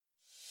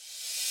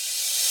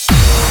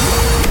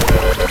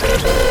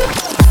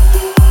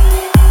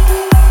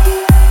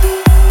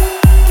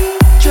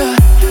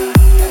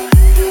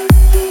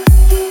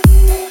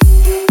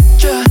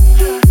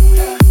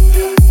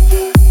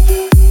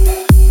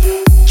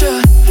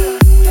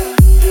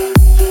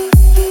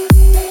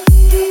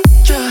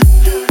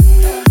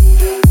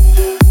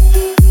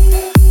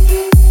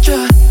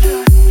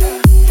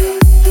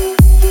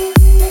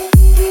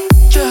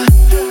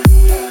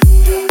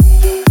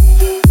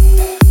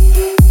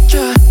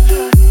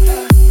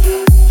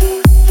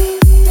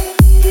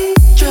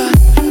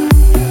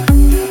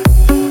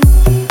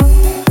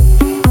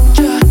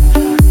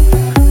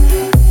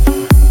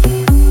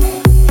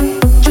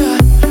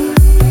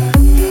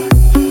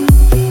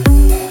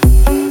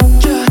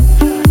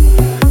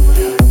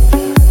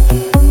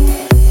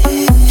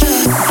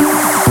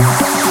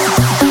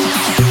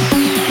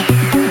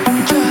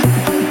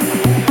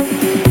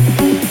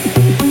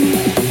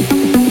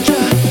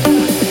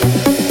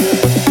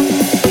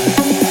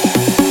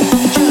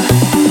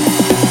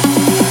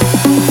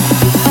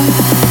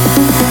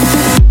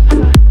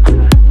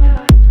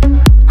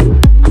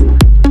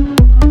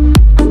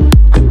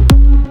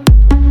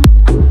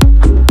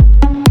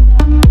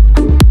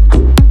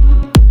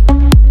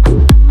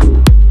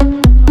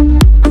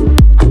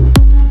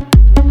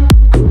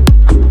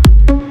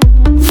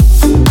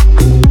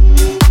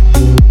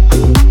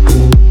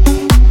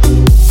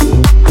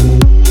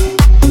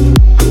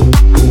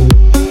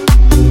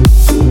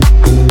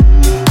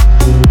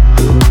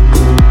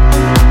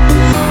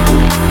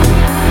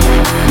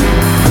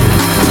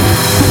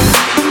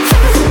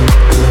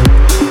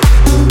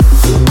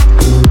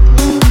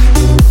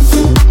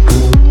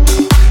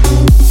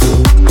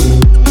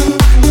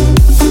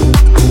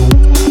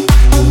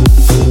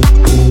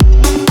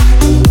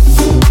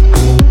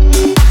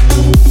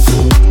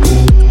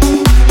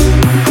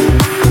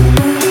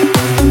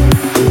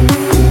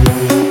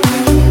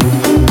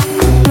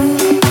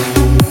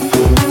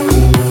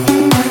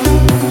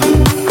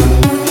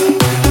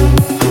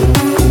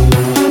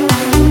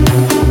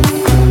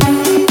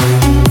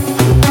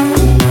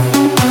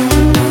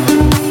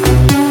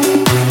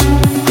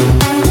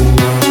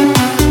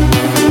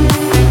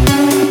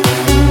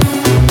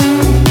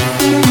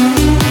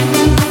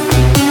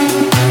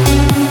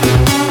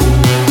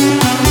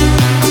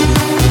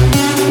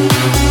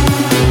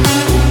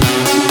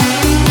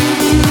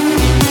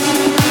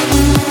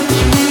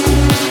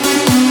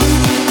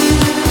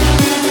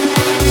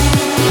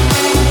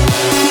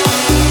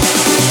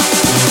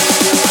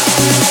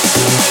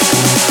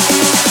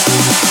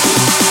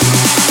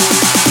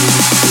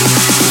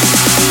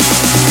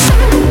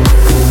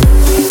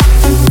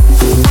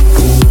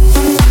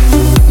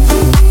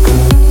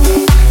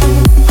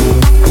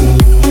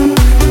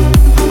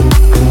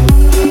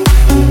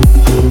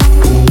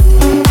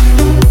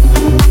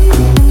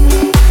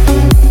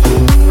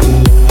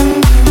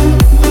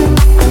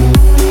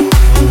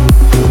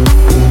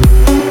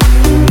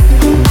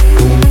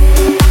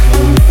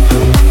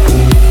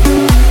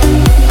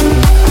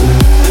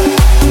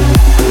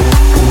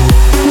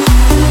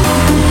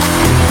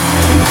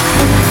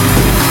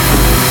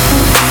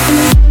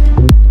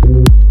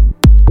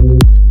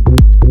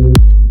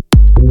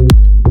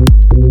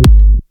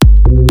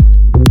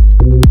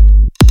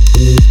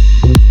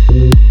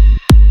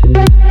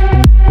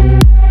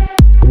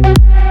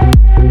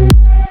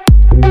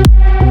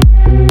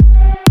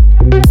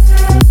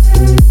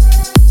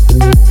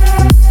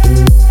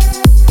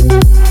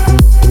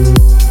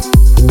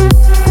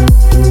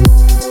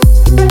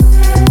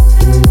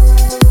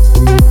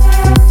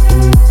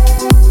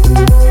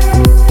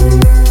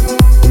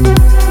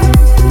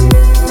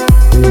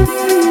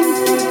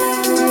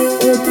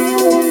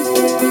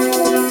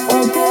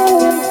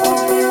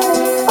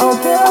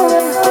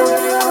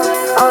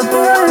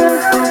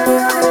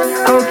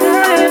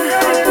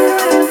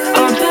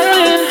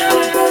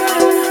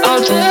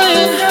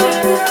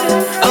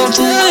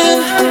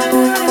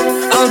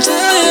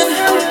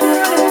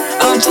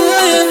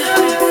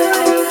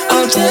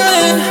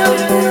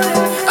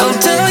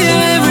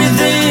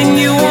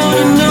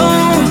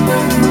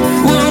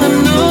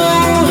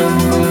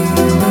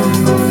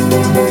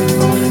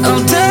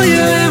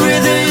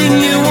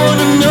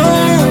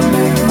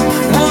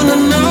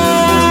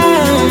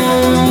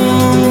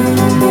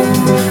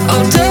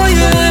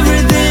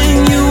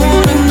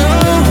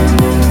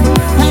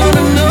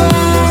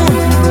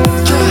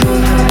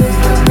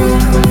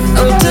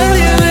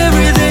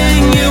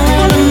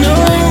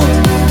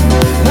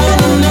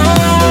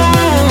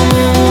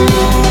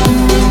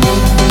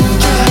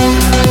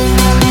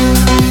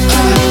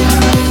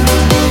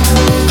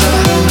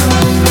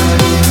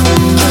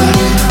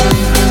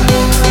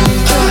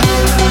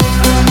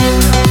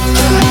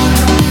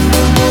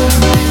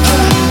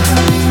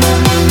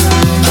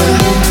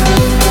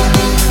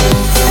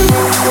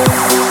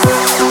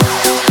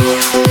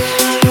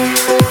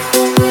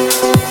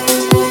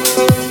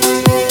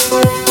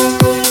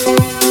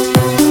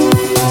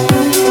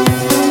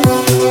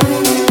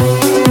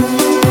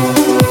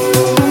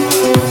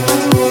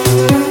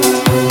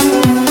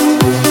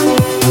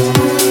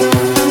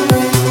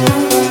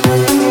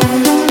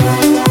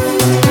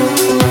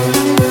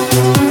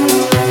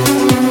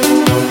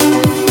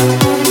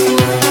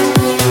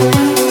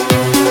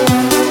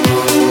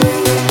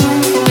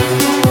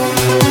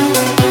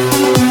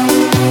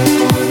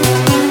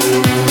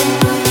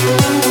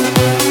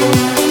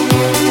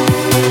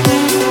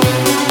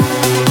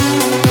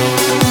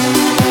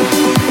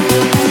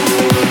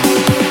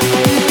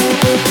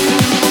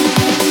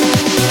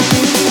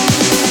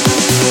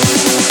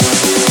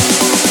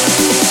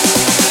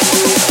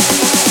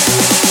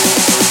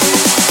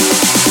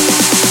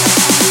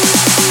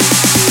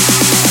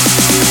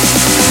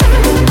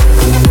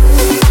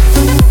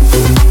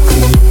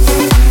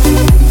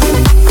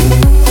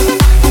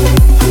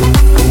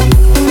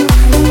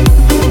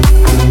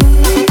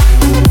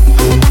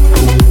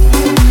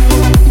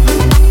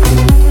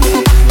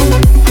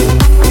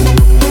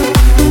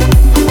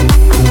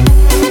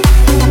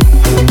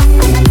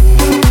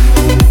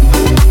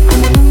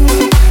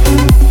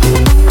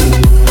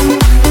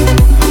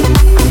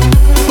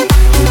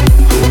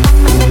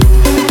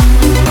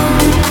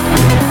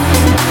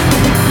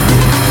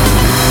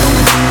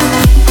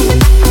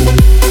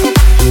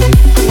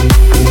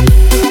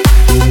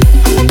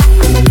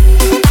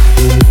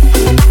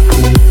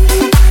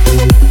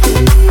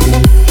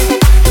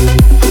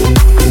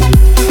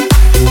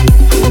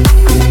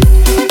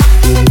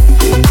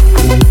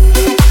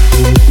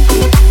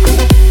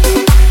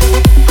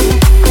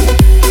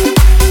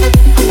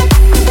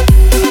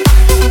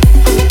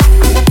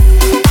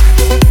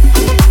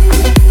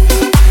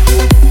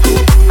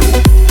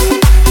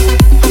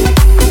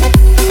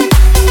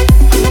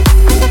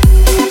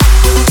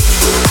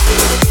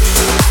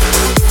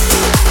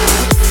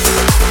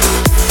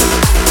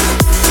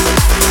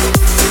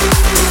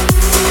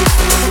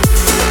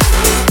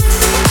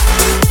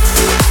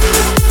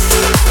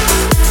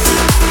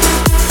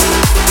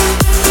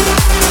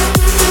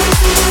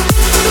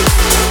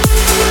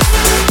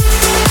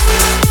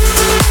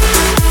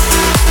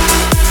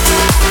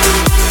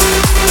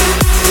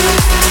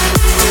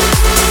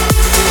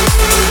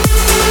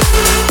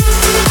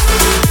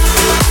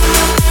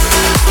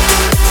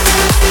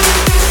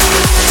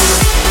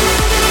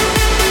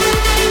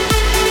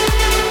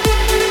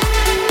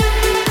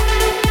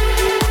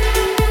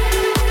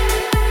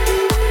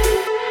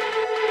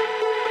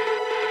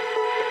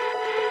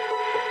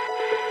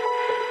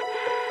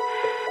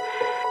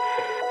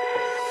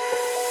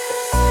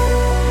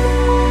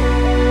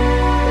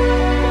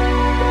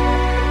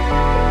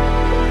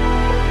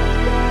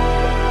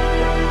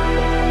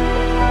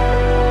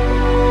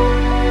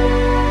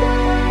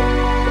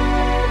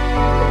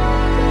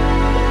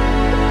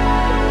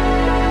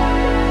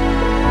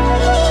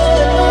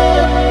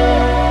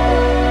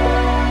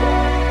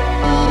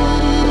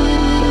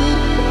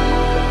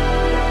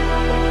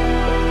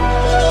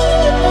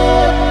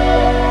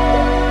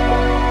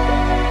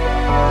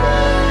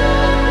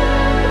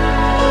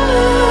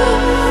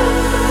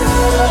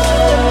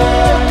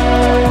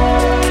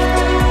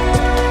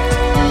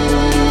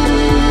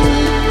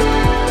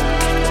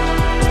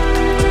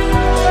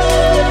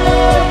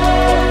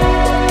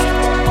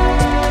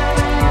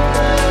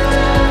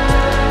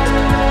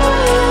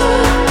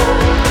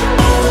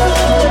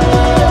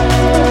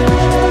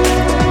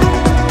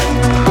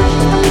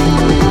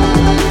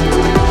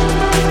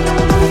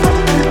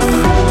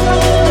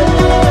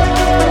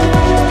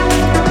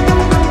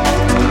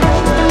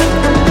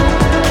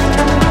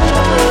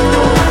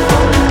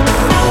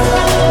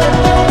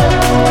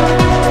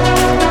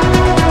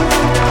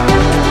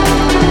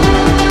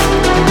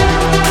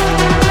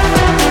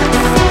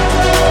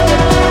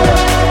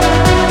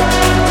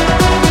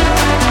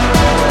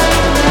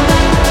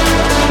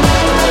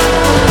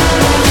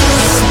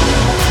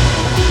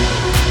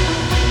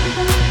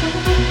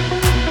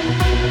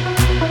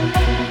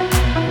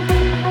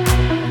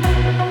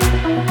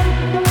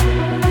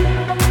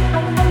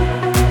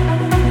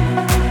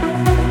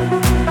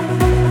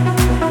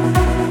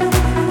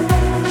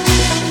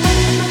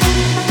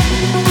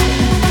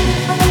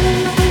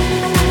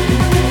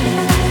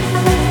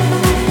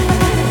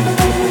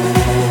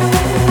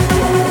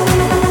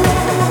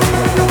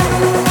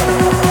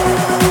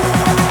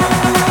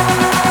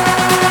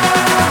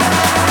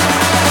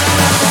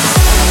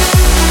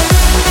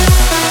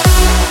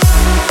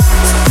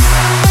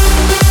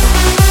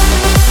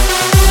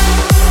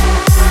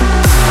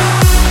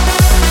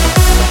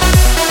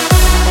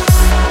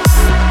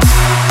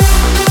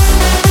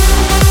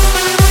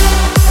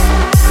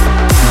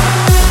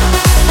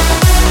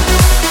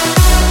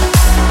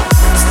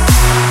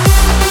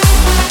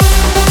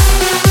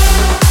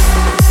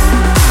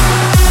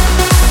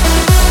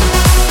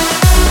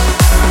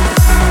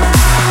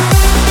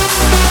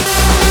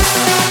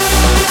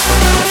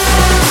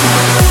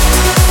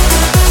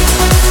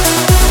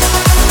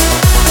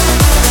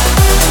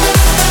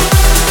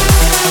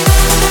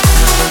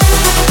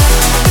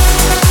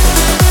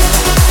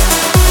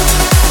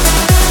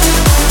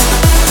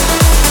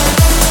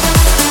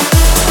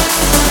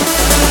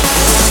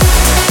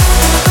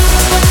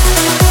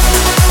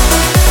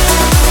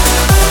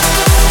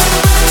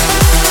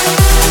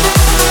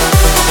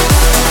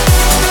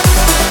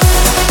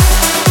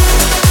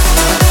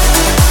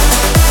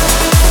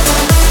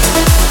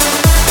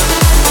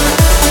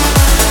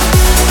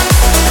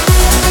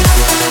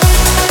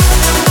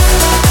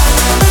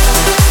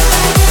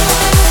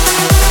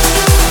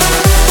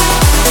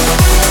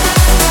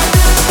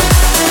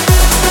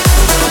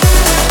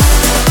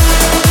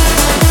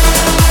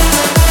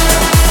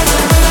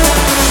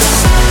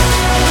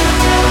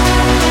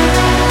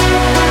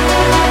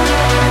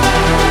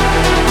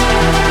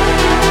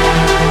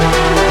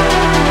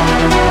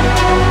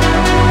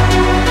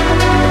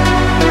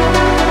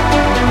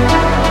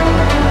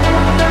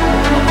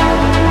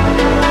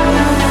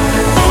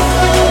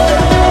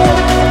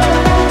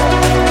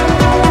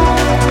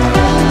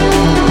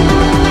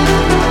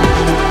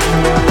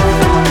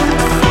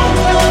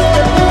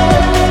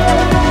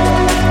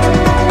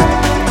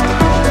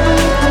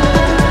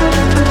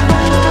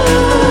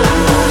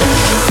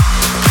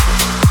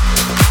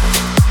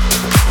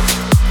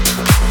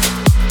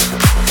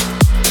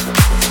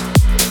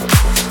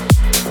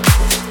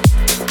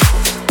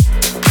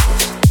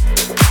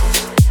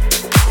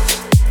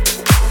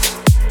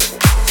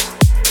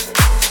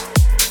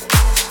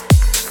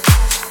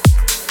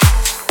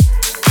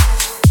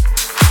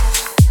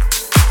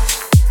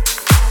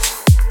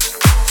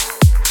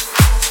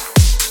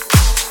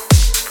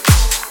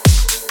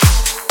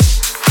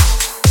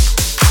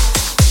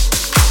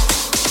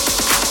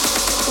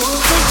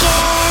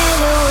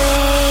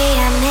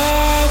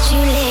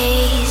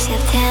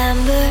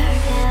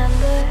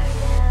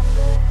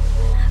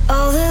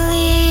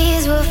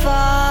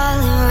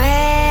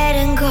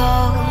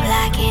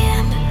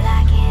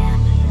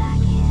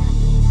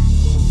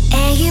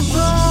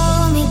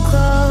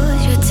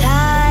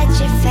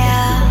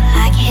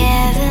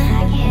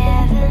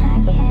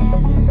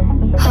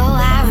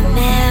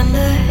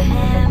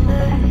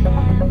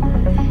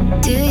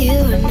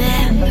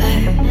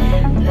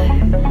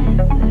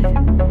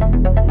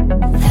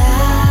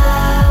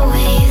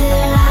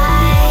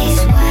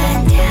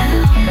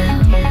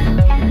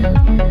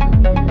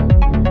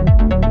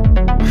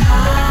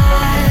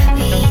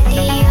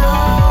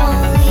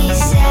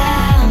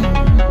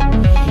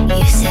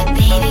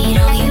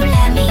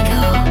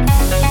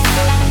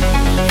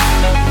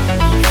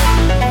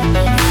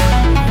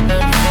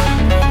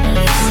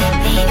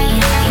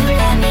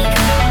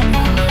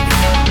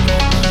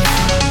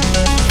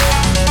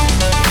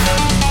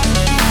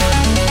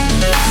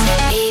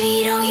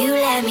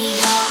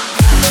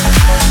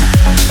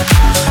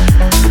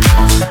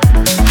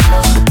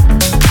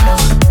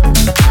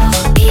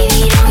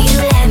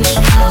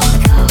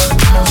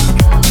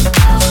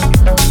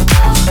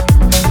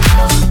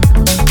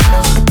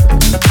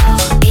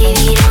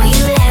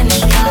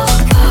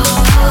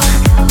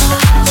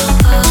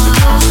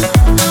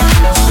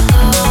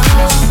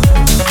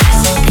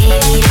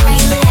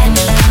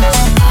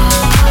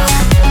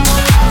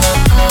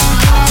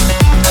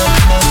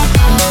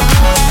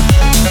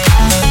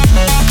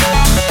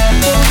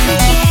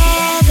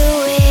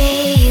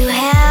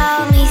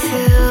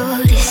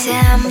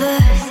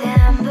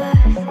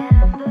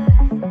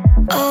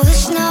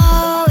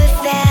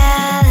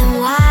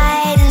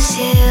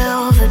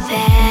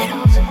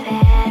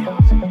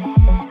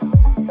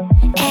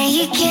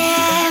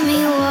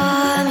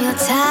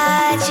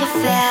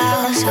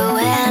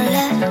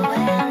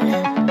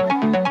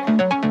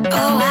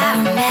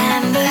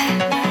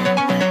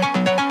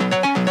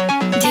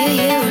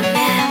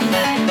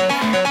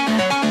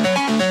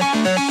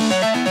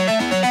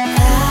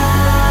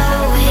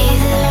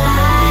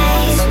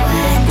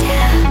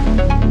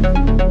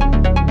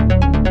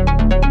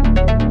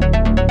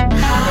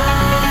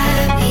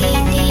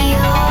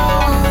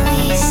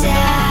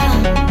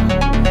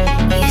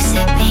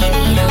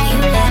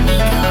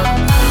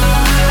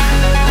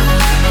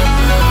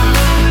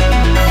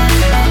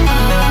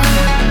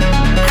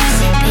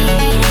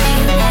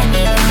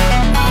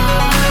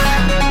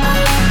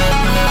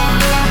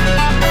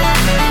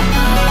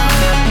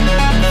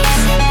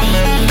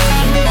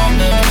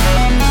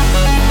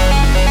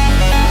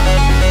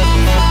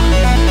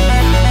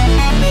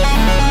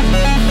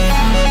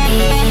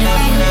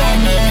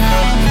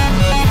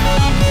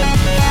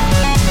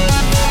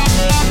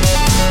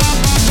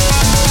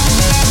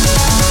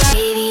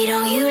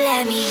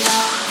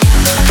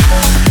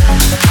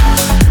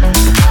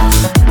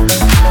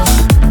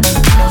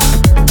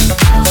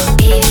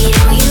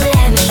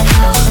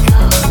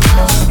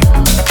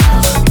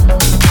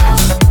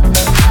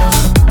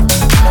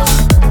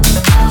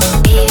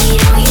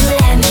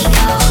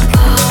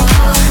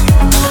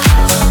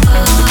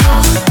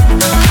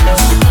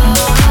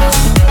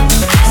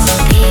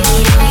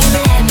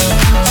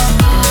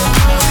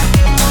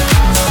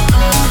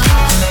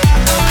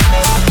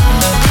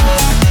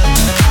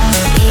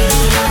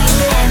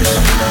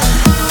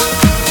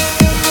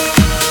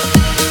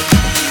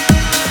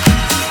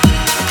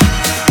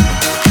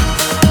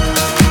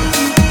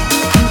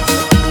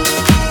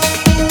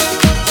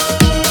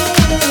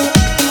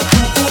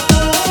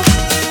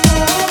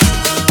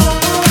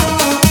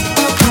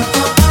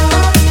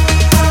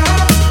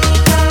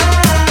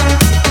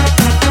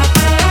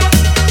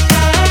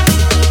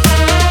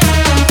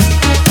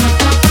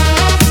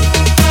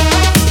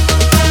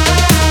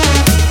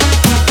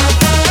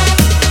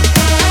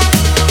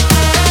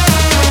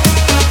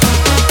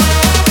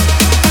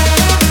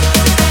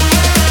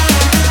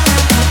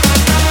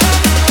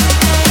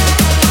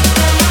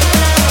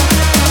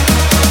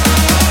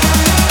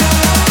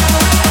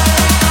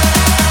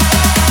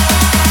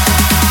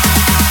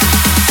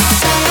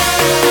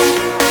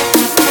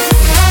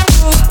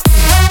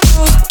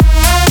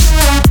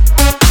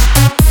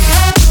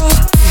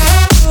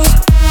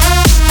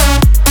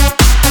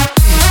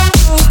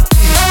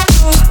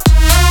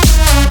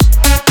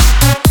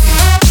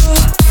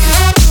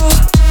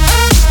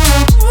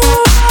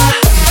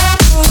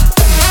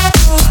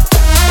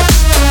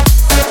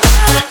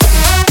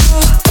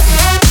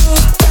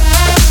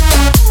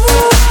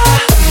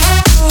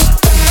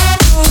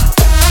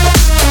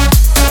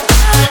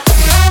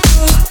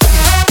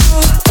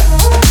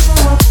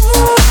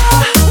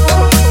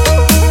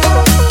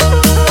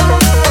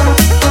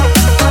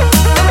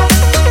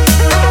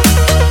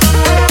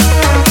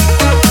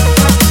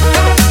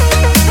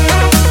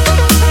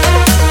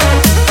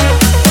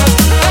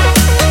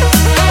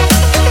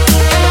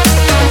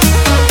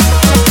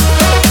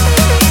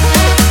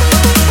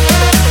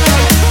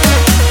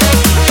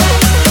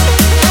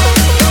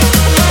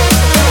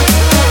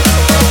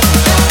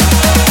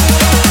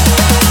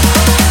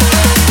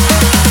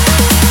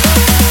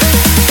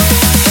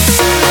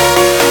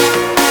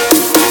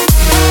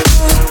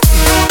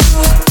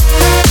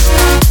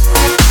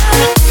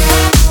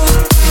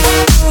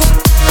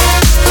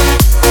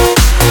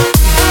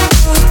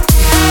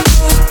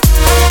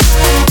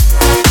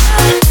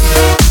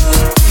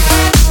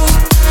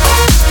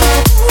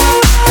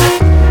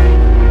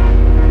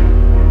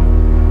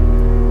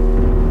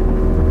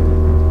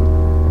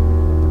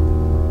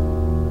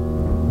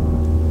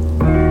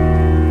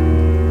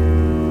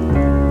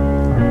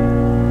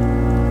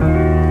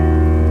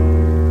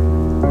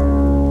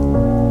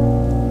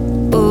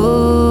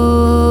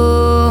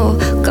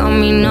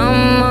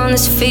on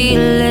this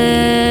feeling.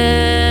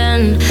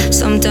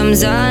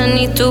 Sometimes I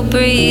need to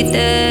breathe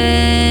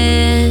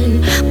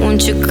in.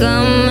 Won't you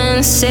come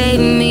and save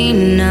me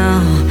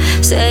now?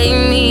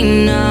 Save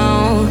me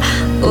now.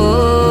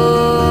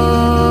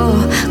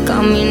 Oh,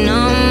 got me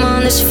numb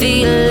on this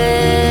feeling.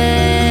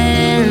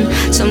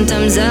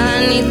 Sometimes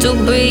I need to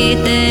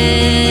breathe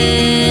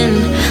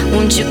in.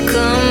 Won't you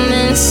come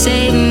and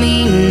save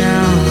me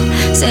now?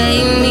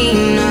 Save me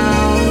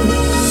now.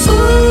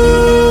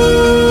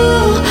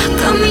 Ooh,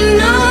 got me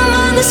numb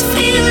on this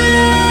feeling.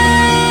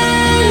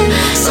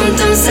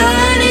 Sometimes I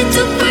need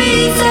to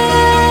breathe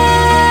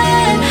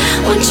in.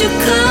 Won't you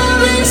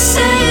come and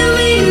save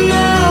me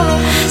now?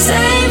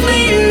 Save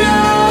me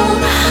now.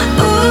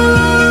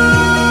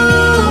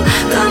 Ooh,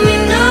 got me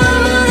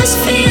numb on this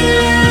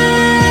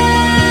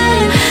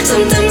feeling.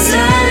 Sometimes I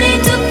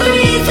need to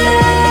breathe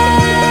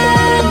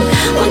in.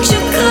 Won't you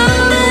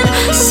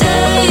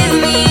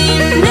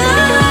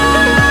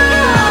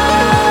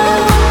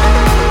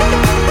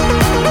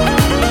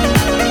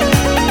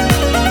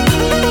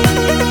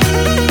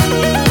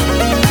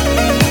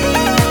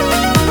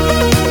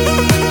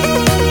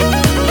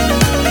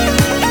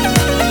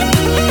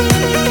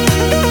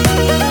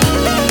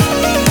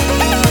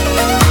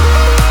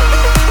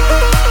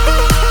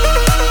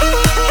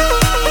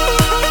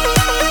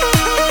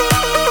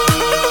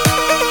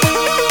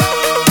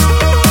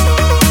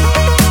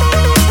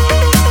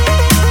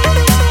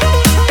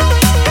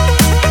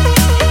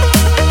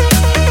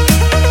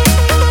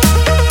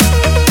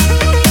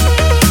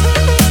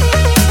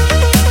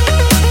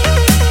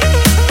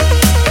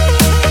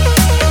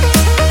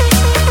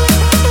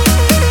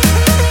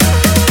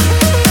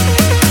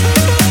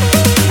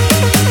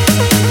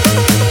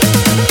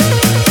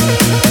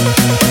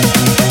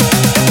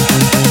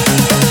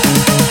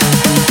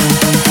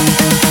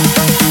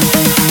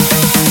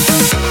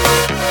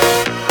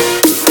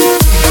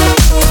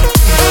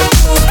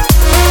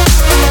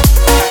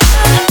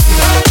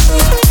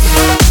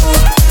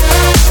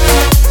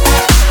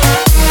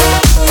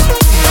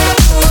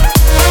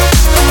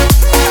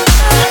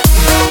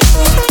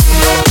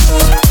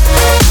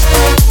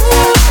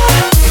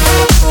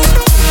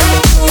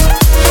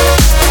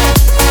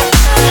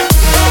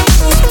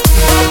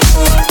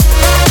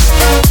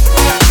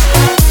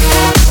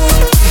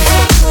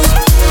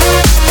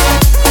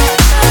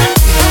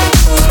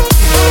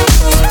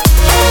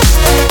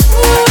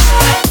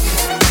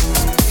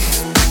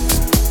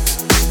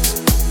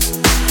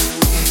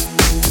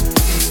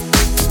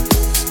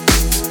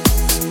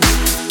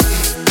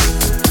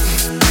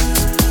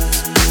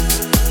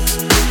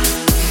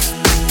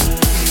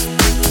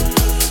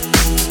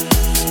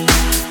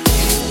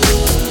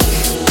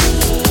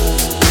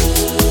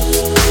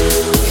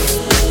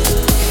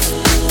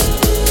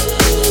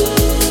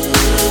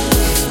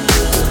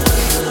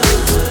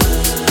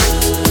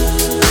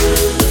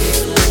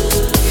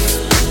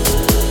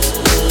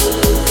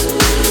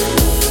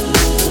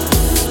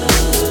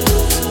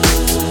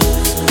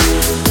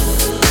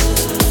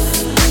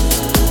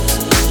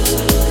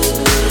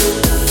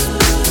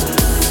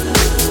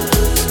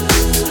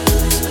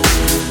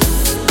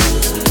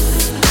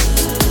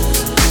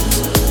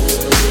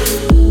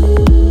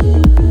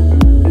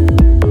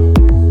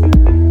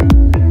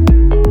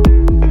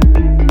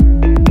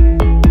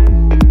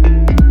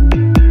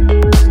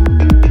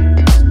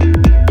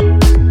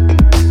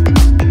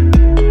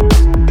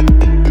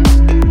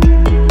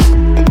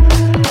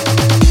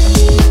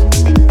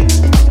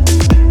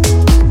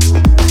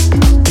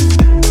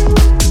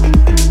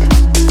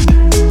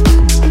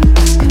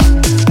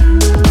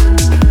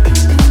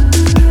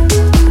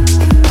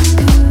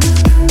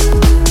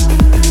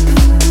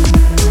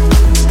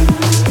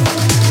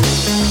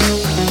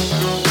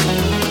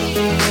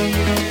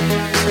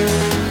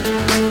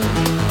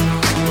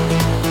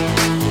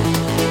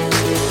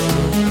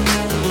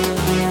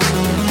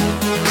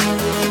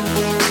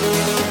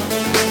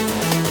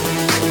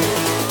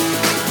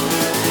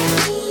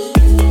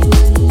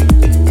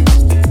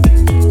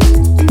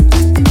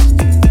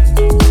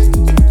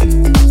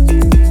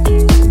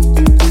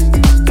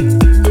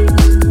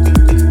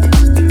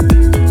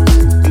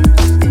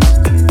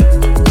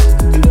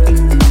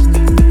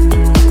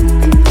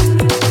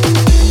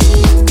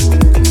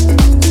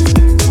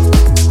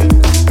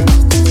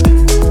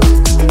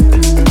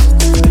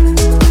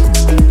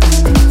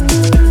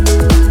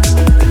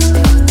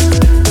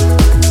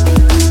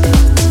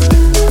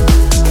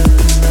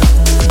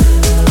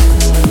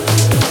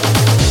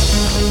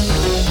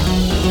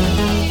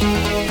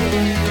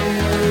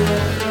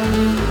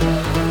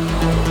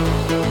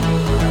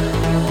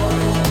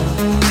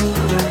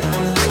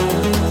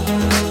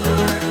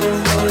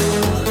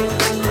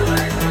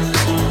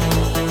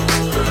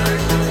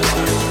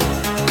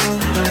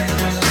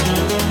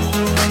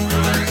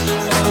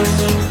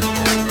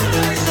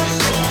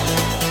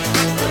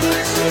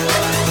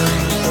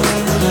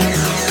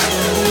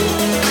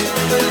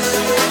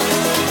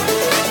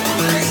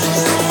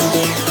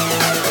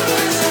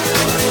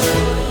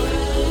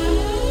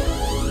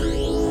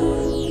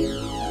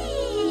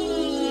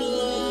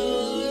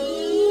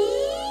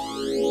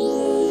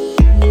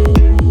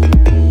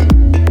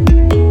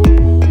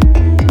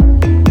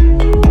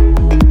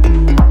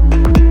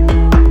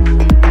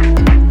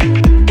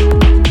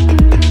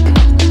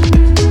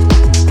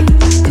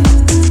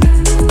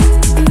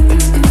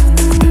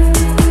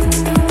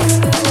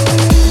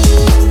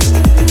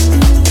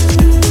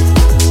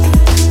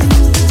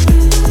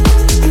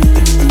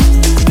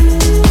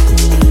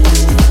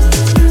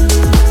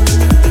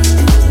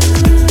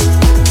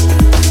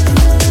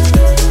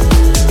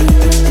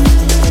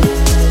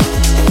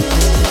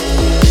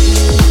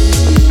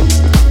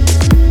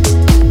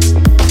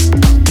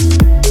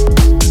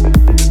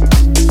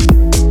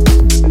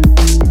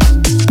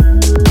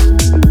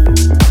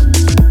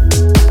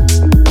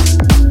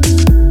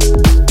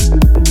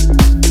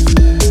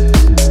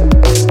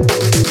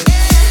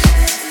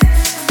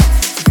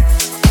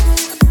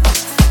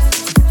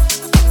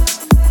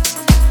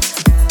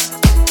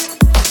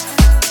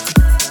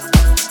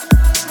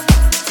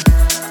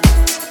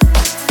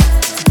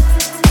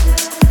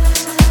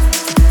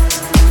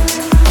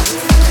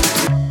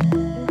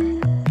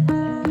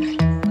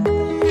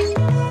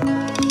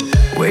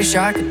Wish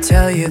I could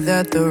tell you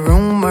that the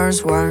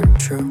rumors weren't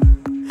true.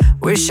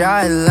 Wish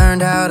I had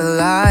learned how to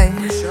lie.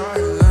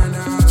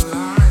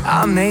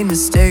 I made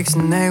mistakes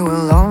and they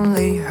will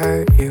only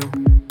hurt you.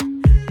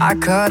 I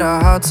cut our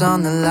hearts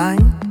on the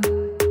line.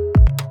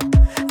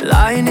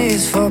 Lying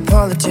is for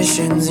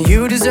politicians, and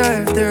you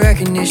deserve the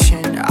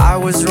recognition. I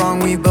was wrong,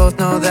 we both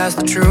know that's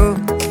the truth.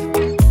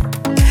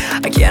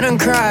 I can't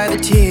uncry the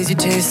tears you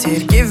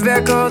tasted, give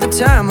back all the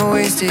time I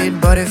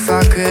wasted. But if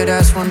I could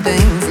ask one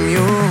thing from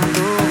you,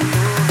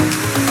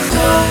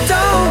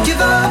 don't give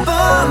up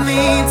on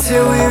me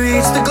till we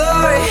reach the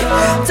glory.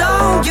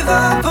 Don't give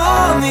up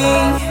on me,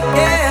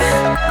 yeah.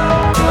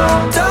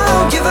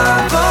 Don't give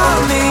up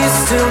on me, you're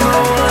still my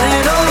one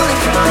and only.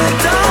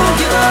 Don't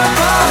give up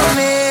on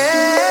me,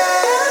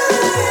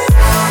 yeah.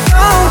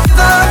 Don't give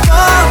up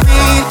on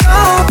me,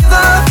 don't give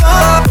up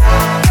on me.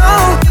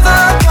 Don't give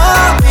up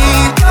on me,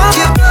 don't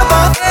give up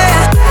on me.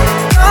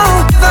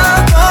 Don't give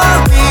up on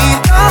me,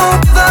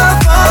 don't give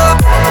up on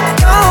me.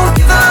 Don't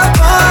give up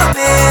on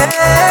me.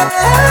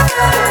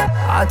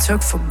 I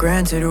took for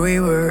granted we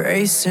were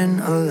racing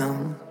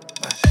alone.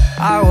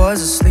 I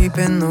was asleep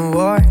in the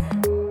war.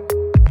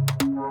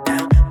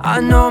 I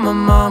know my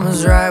mom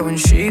was right when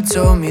she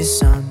told me,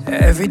 son,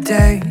 every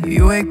day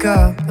you wake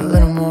up a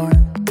little more.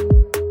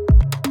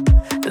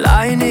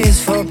 Lying is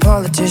for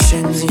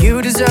politicians,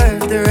 you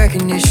deserve the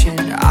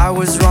recognition. I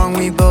was wrong,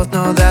 we both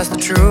know that's the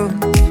truth.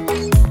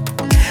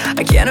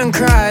 I can't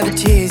uncry the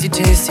tears you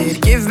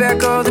tasted, give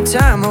back all the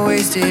time I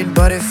wasted.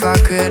 But if I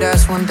could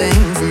ask one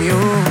thing from you,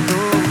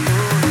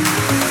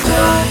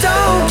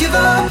 don't give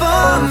up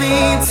on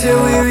me till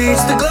we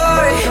reach the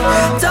glory.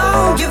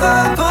 Don't give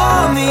up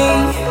on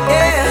me,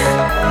 yeah.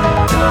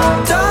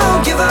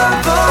 Don't give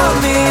up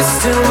on me, you're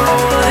still my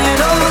one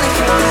and only.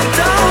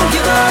 Don't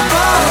give up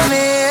on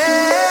me,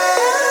 yeah.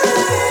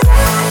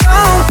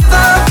 Don't give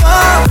up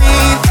on me,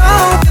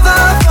 don't give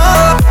up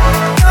on me.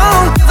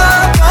 Don't give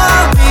up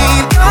on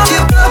me, don't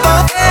give up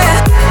on me.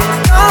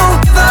 Don't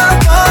give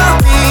up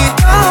on me,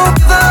 don't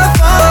give up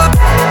on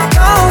me.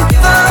 Don't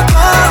give up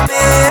on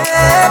me,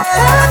 yeah.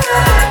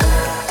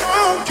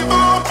 Don't give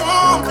up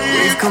on me.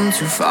 We've come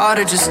too far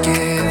to just give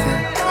in.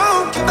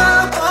 Don't give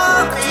up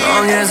on me. As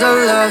long as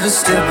our love is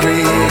still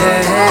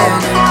breathing,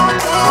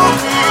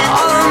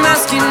 all I'm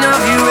asking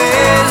of you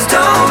is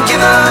don't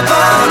give up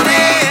on me.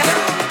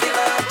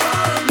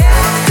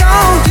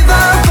 Don't give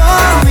up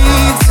on me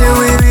till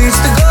we reach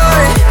the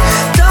glory.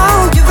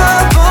 Don't give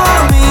up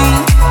on me,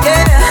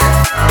 yeah.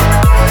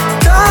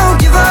 Don't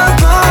give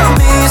up on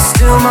me, you're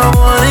still my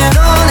one and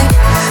only.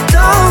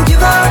 Don't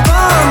give up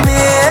on me,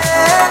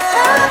 yeah.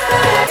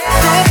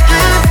 Don't give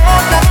up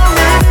on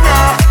me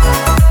now. Don't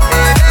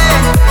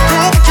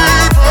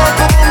give up on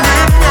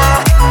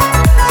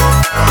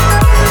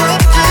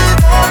me now.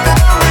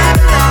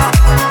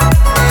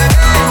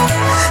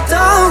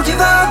 Don't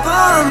give up on me now. Don't give up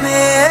on me,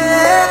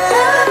 yeah.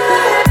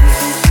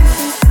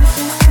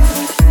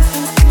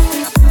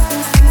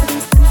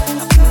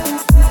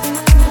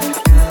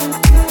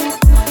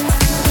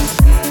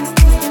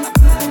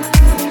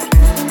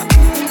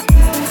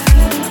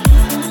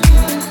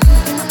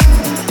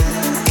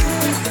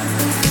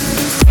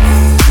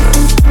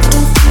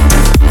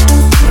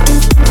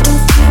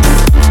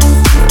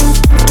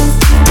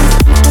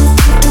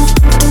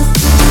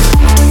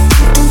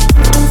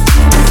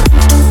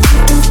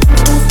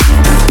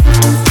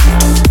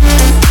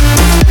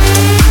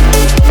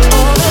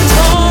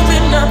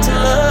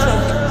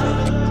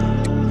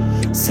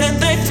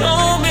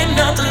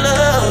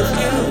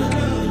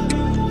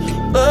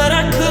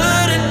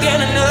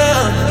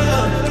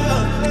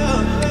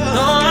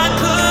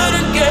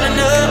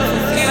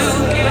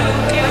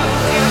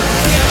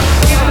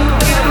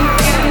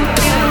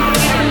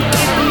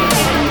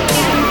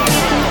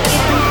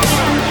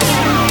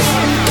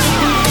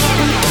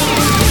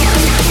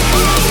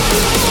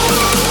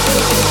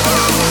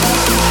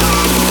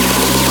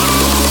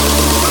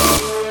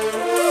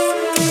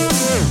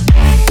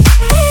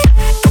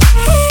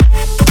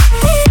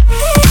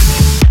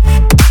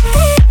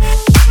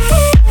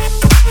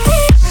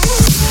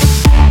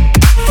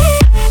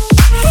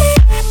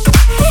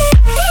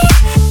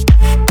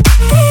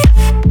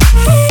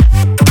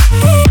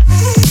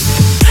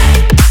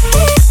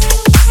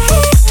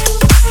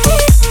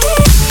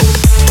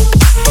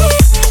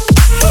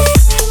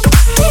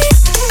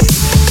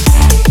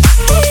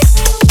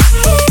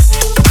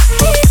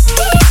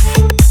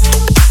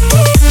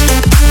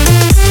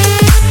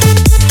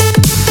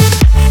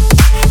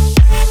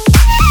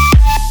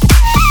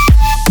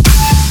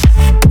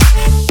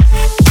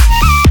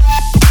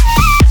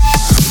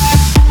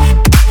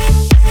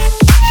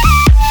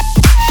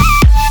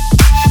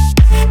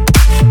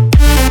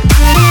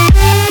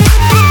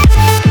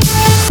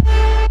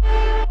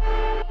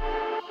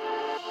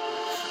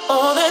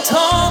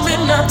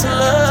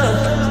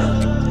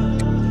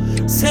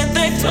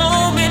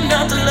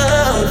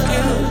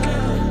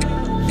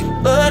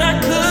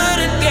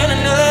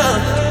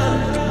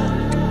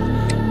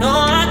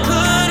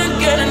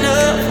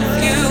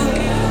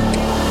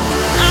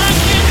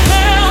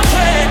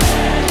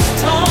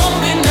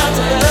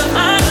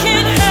 I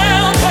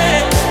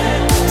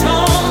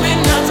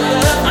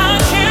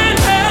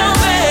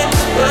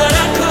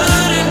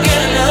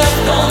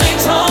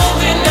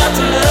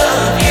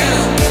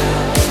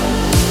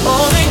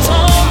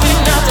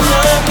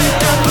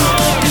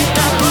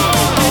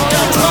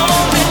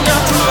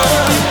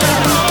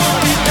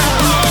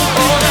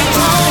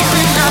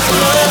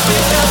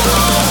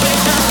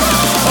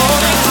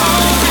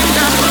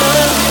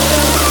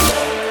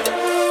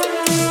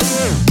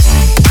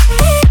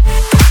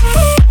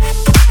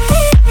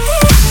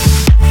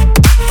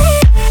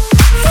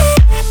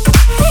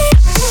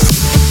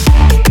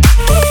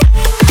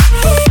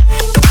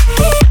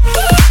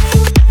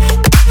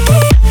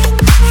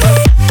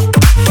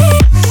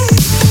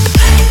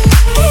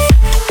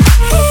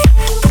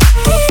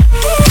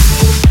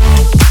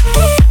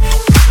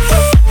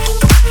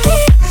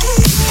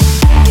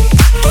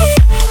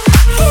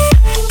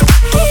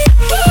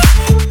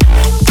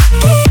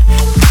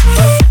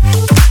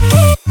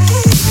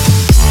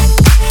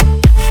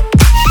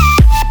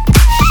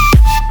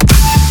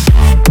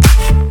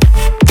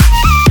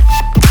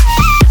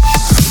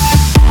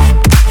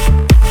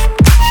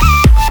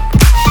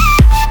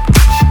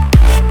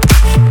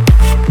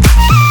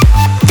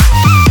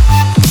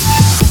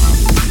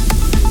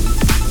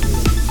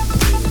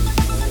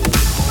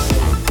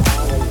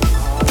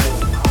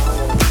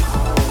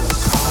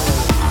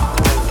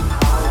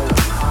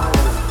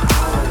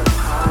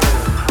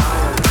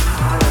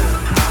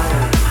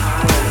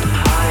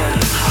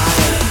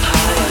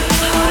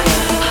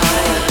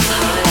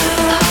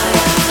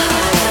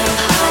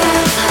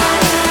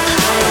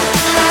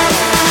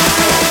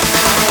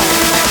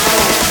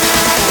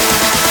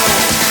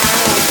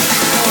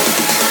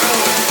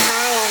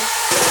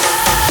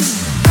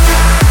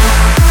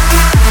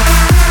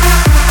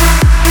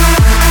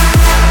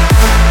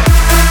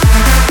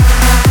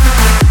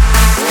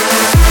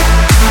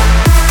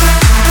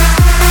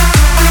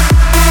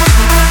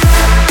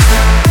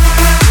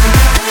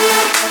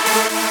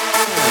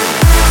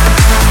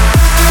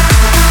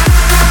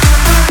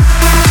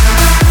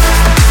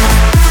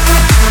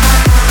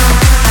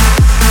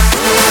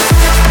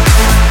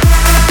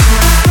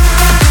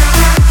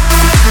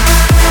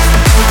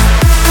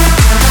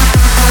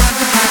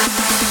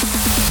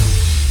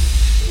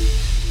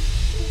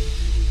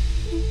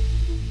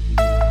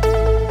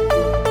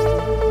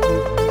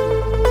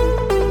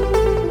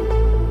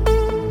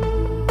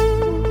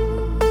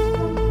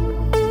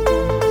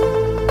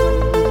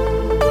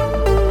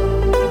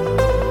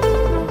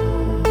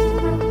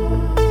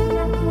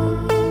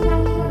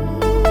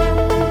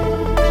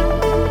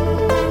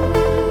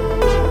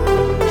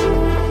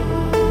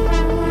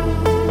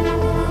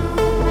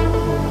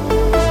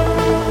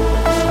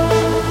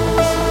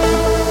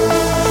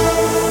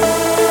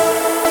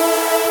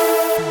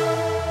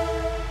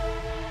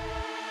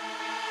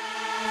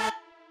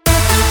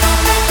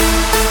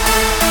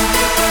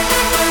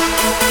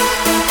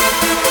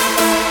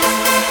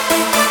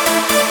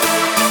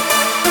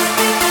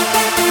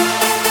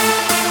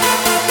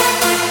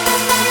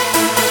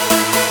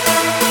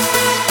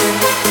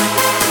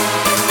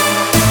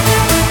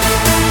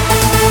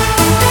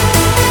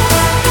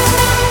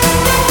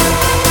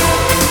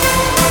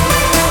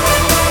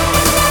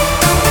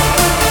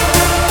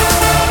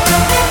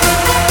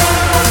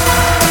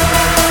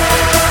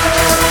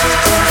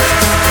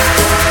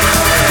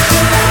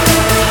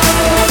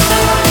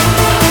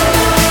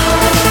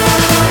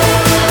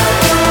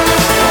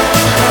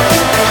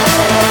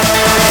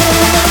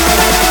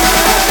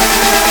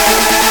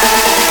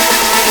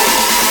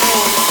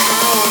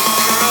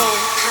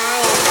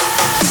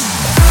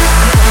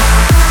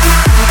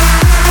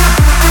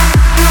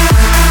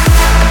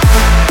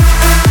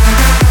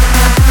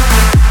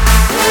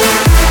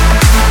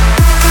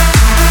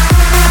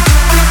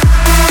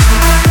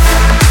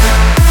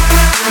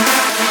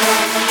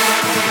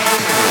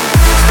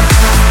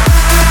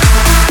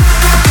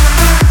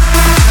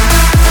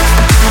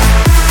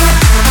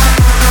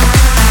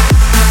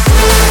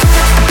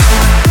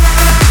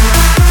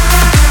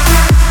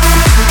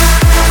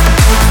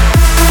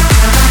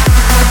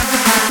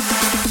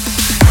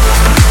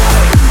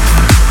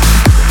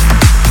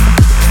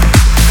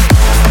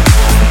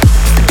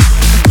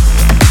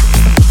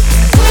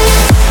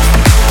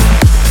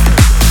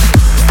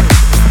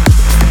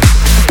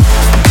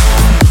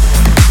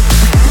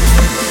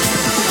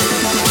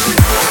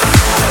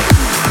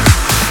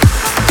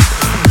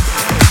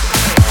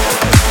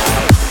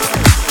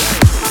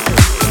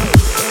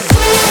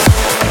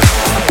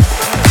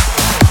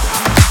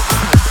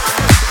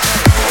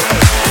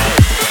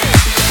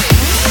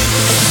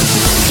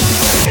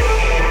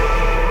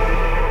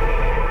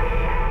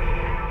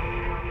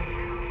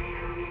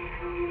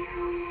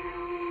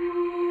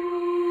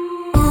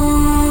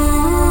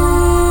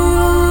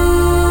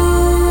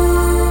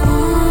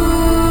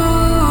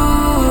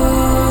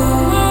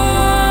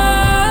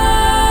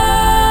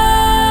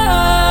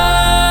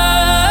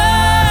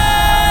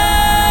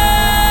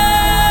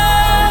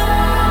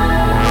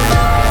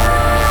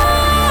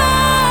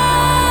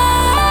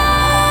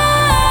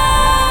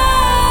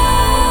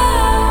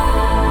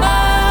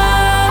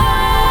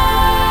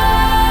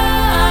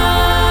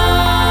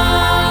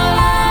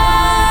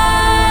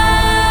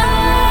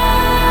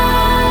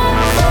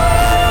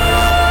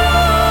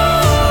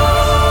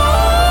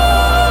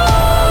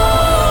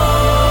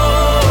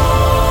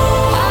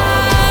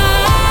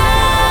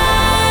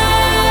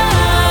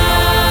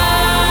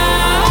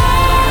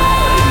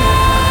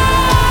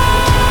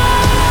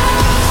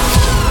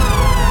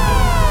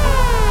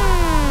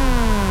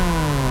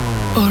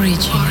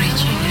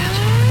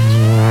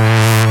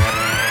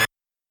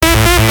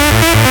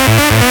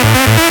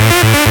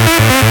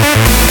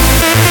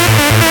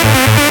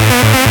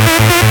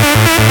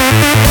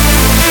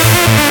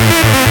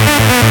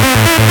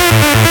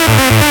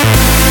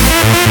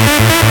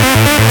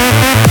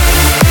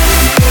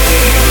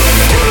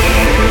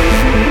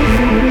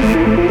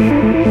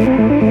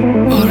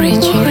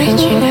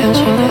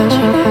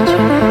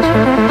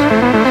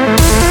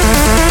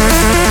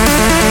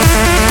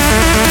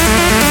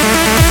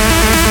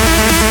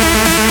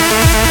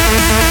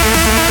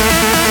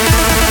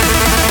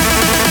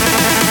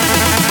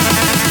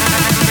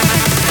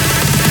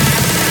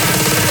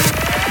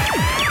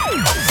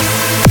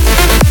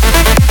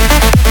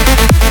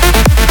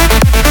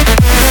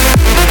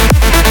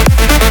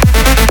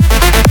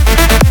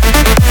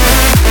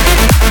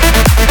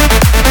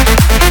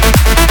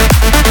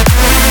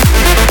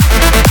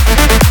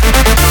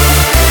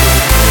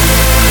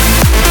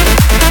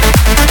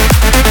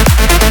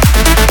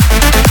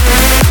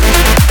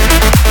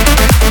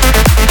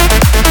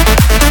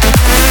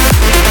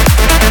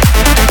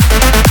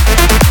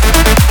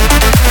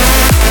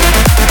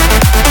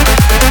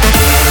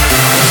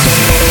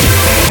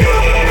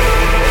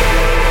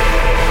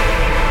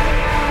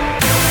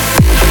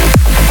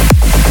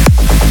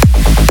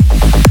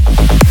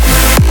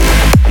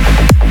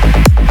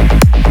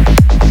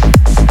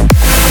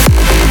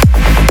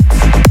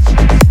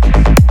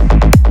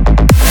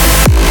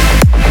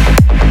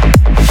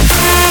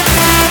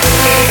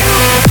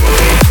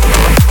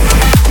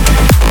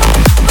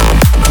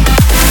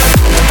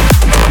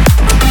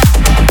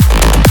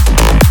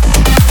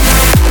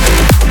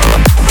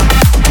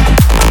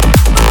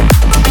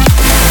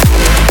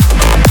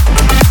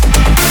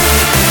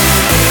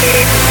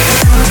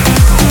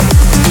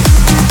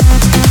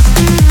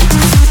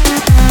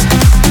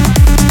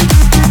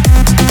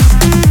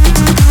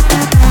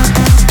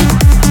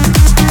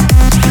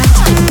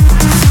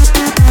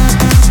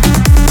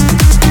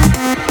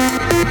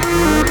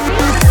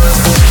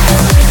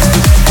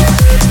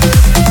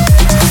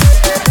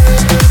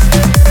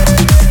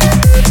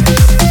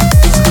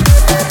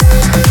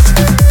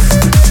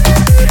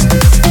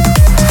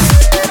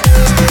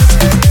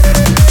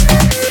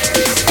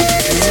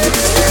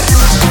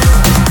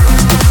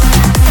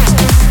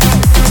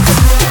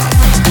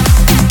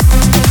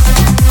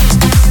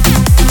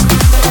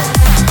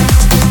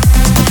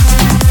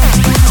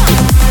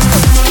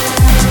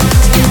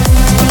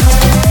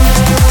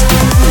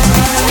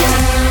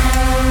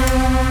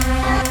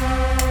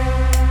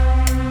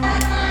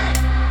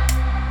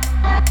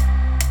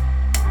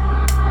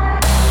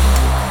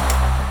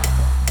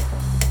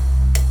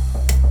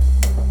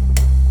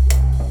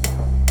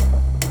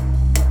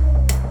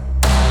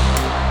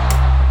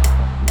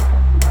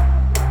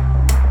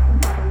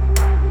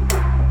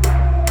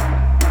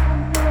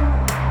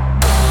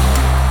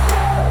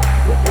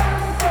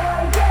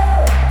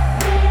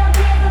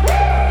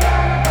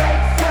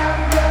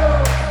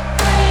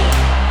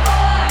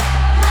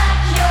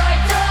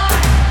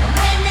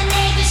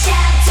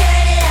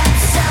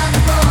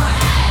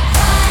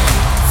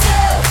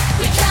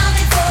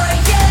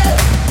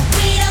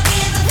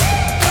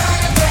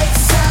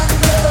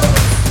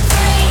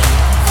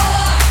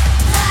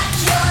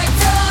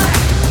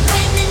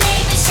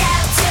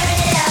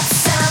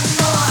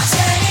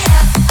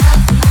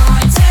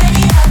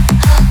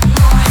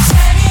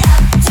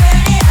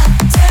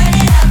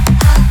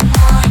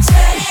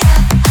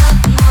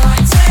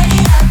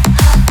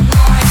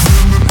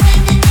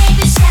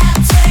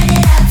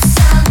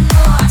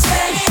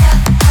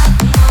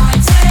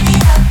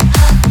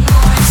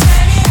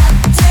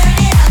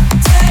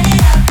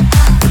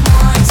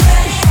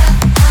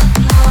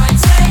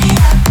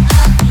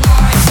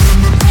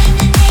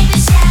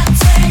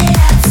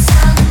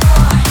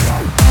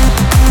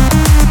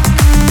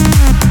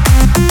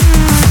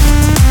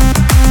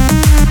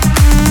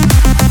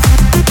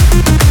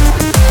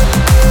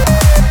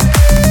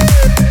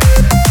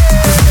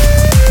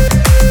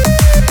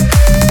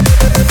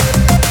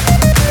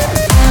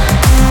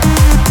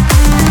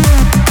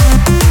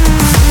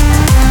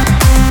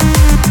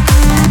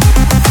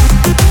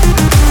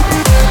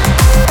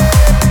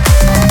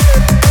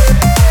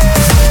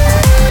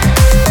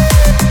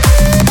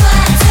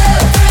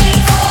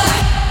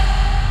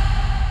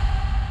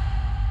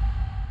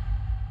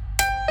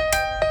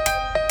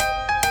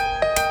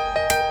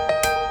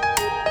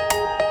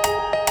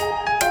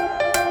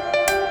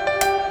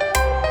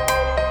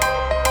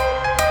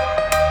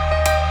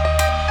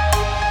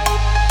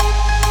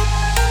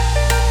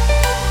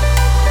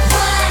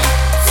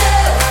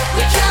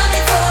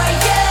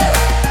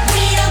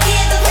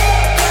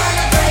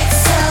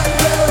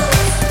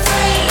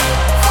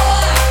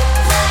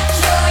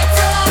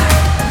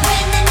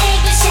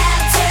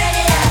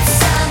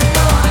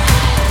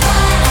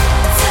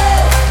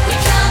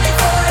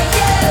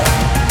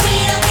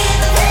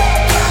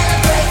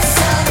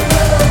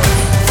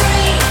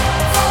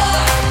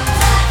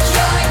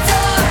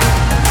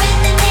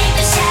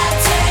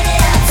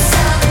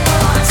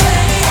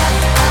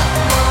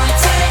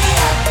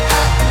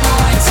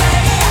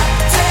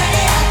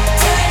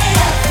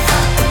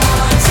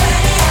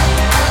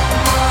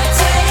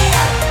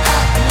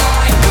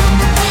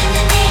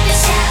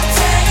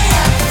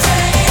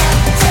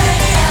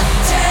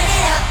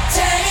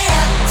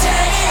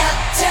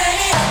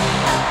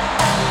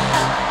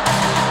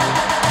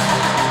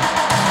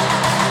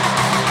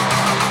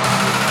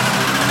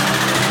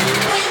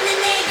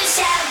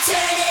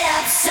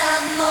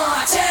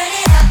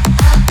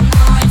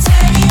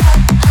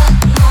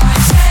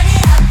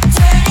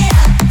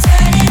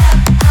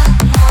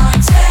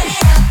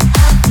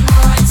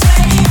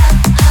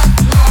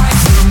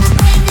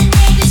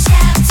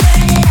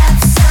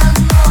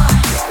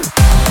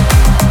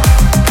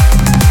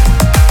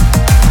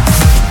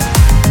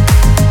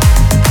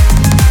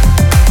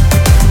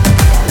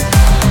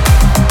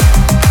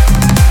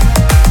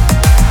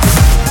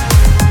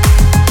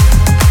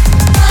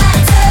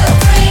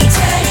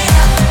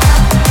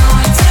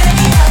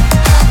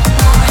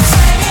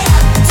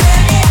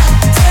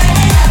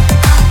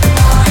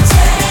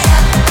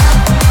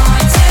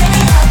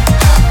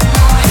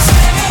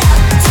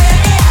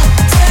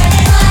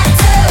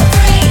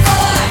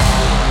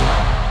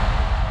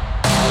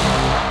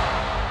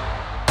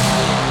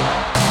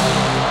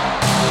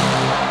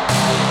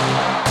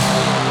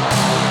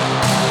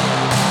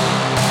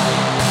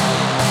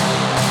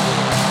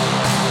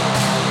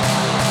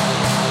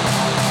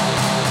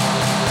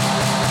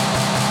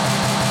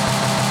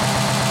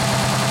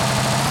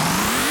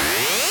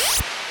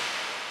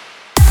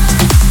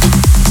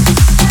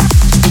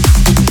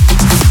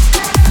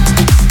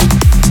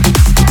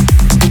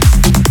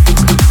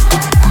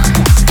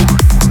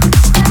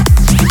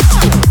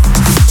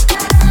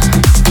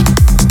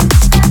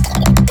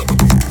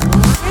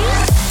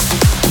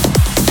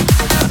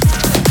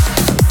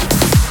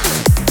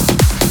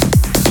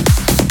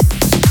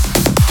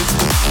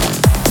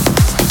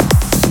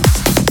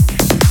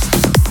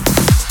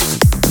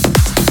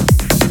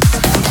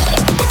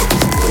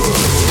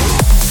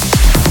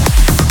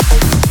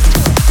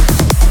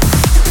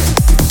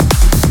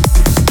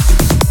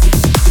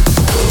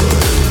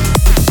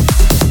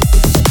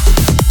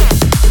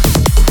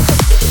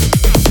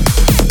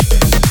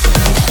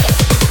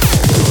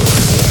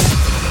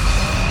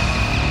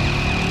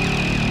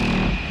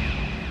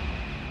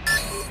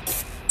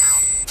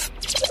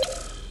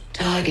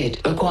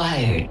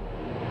required.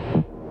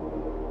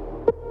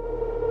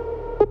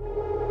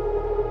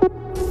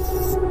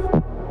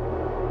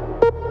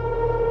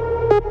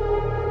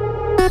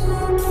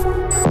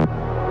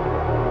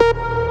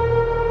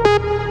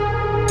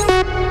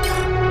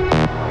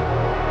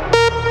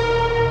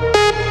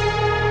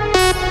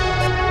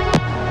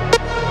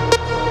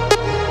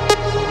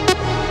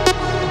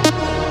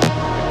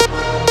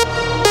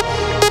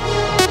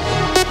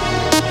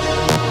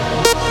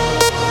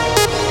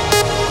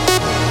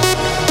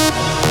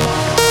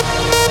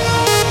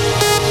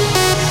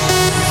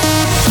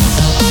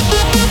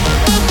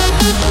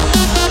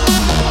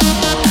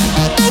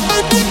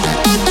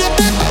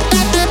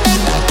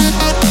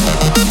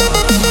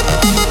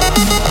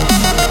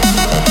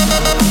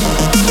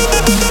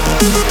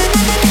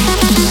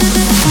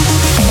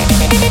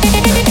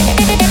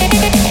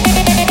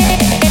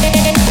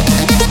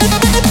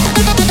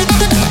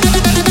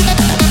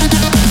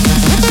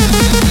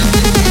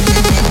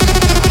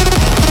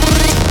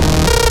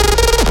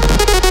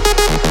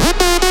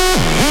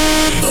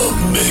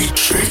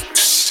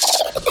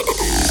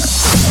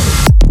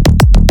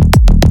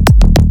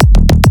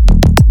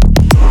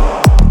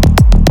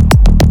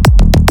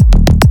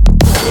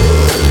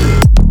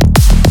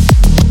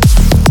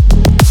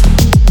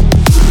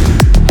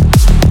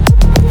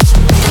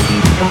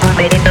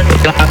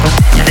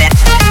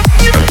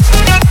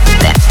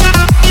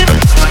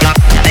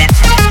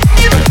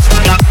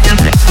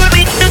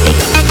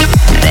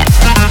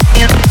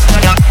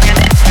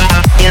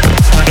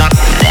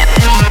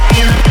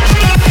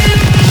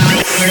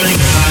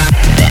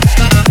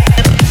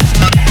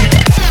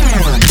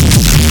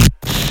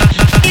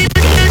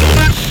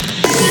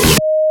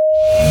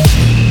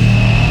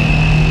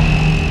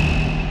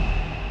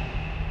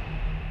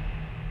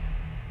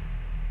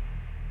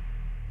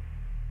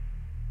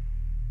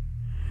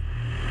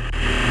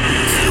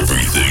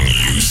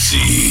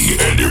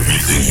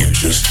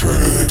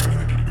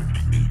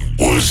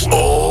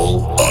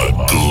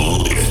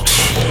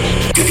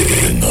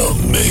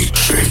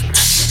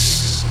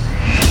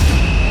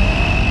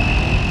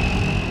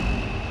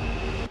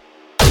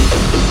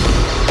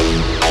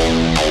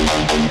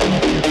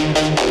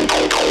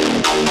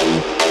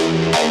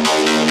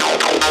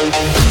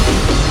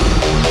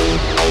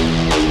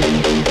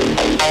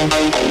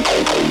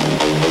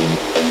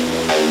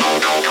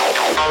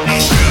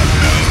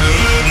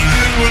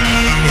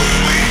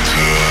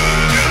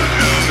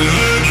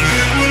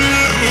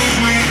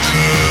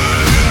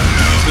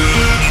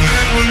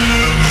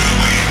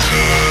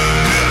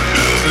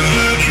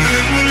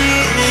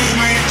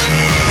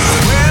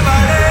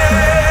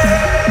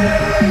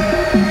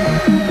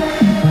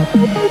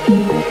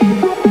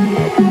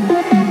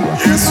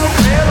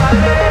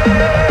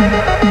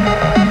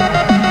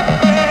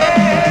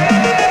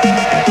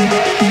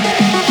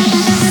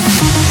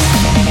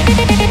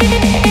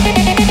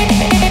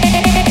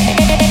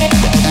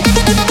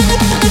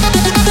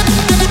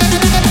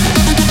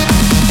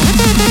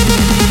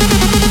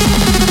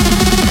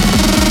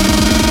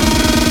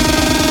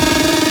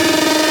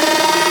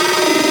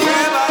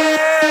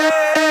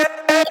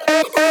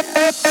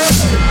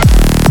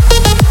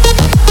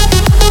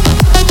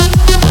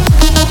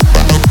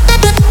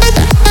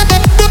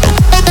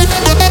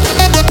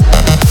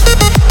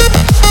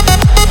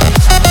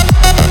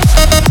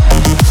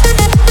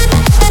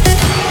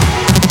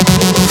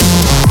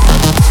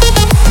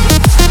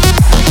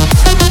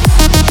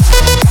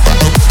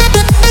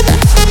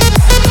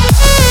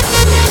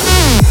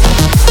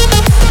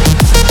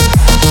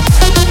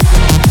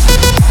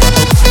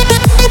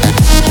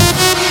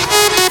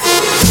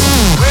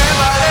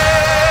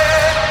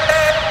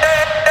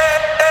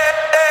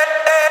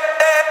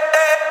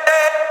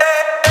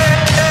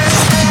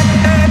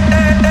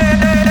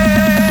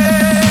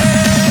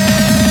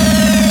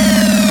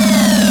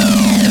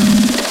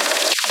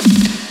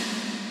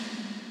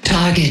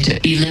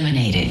 Target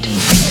eliminated.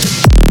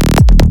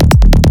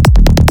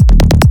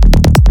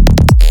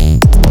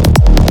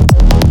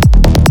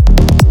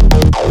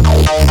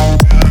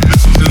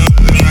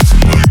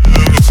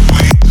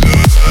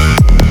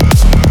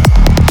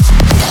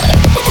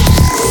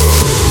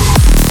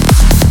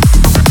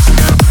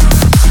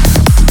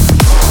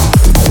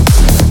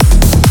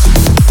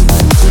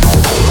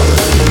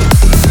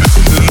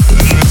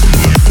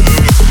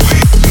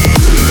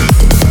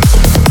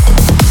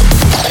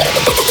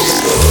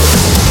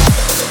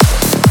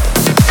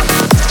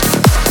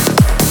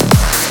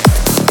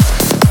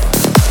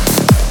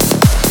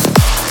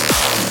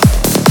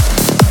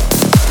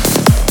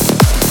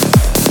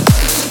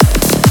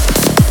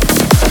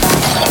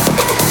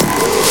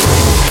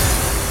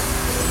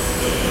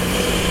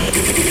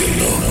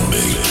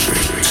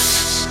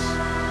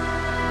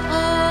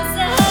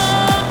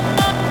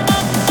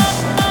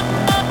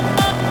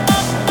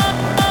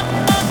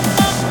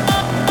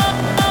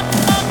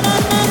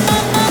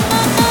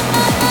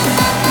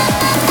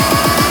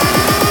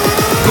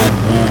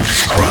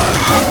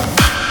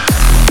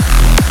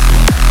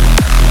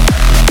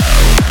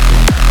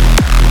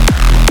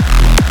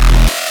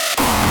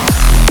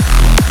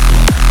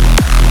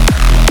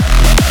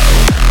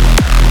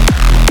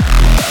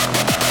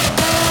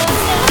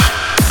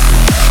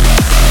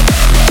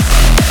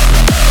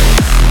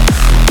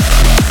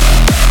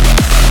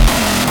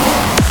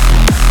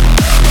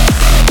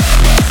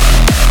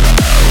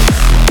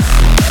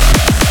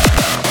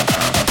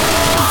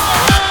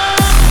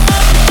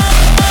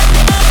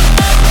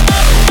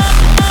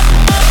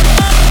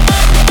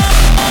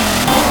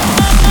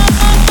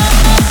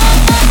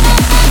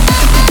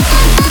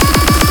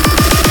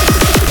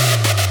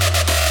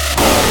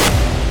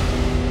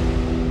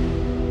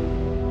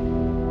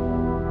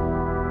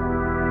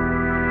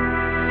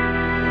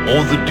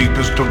 All the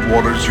deepest of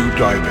waters you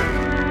dive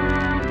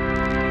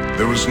in.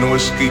 There is no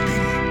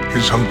escaping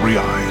his hungry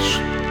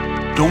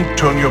eyes. Don't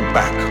turn your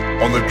back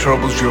on the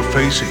troubles you're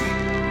facing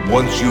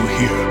once you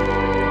hear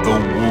the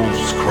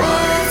wolves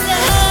cry.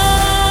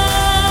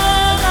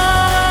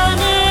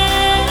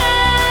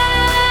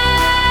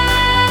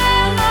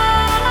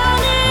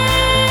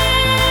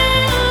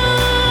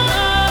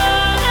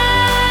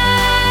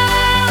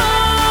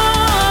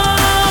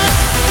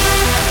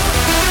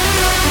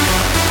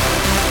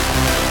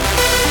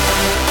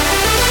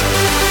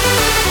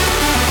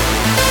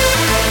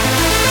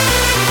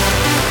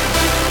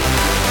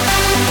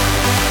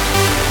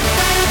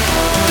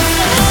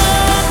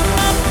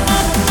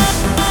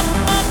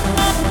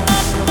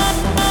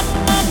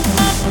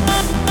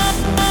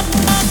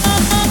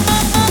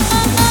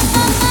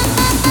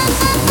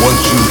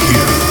 Once you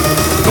hear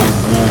the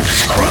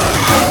wolves cry.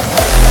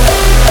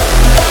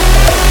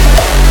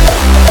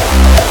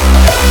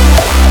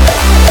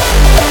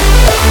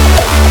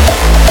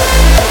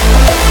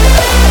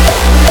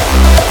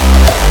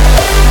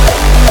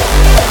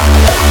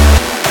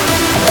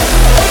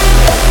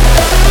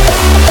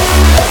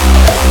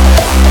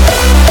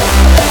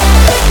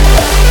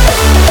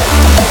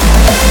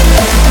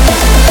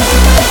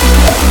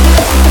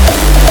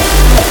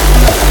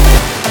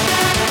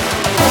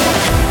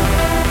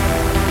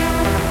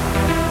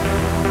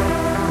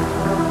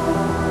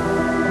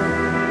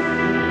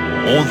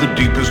 All the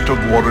deepest of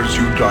waters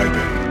you dive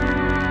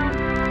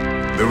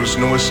in. There is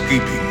no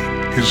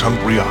escaping his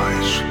hungry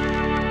eyes.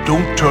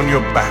 Don't turn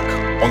your back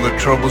on the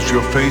troubles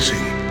you're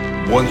facing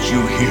once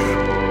you hear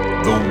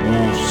the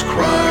wolves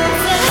cry.